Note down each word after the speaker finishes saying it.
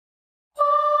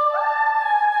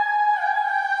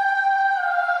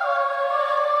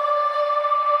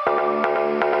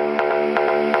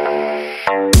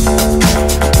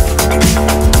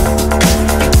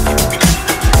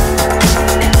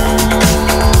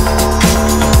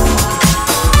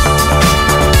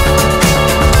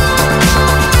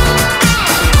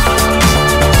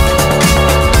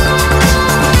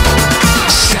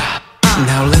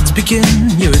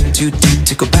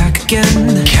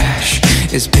weekend. Cash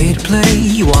is pay to play.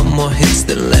 You want more hits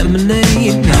than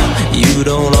lemonade. No, you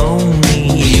don't own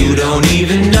me. You don't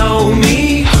even know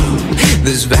me.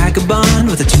 This vagabond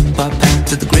with a two-part path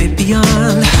to the great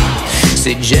beyond.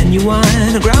 Say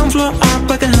genuine, a ground floor up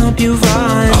I can help you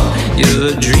find. You're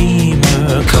a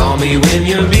dreamer, call me when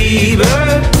you're Bieber.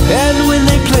 And when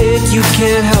they play it you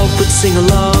can't help but sing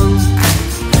along.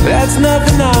 That's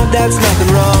nothing odd, that's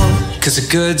nothing wrong. 'Cause a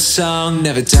good song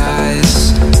never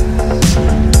dies.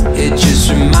 It just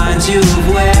reminds you of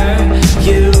where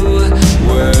you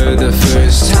were the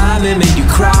first time it made you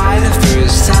cry, the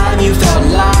first time you felt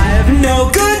alive. No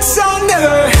good song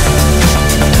never.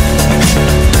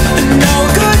 No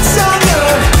good song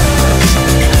never.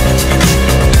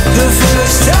 The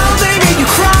first time they made you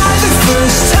cry, the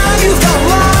first time you felt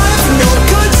alive. No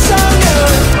good song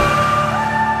never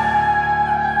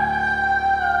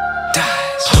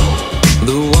dies.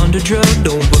 The wonder drug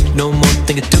don't work no more,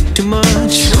 think it took too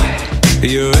much.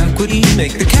 Your equity,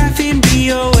 make the caffeine be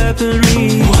your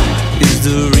weaponry. Is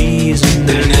the reason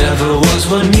there never was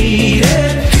one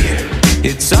needed.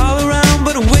 It's all around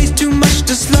but it weighs too much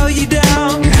to slow you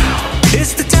down.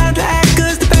 It's the time to act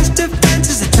 'cause the best defense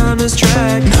is the timeless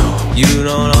track. No, you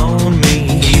don't own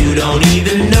me, you don't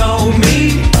even know me.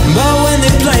 But when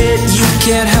they play it you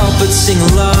can't help but sing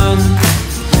along.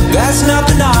 That's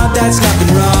nothing odd, that's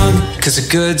nothing wrong. 'Cause a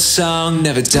good song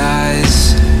never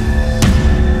dies.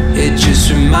 It just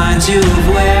reminds you of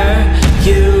where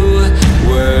you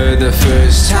were the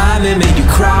first time it made you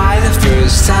cry, the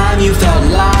first time you felt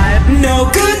alive. No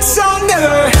good song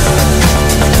never.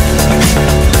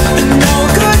 No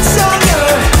good song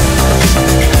never.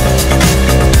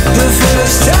 The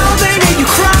first time they made you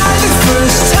cry, the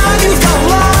first time you felt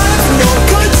alive. No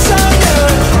good song never.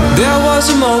 There was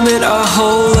a moment, a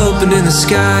hole opened in the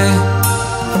sky,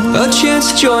 a chance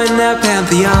to join their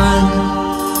pantheon.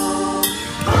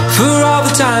 For all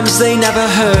the times they never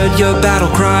heard your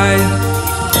battle cry,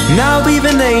 now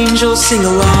even angels sing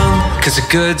along. 'Cause a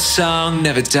good song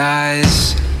never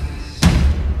dies.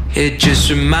 It just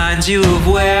reminds you of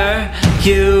where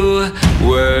you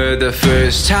were the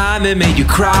first time it made you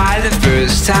cry, the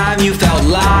first time you felt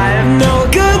alive. No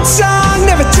good song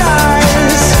never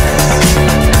dies.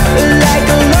 Like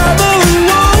a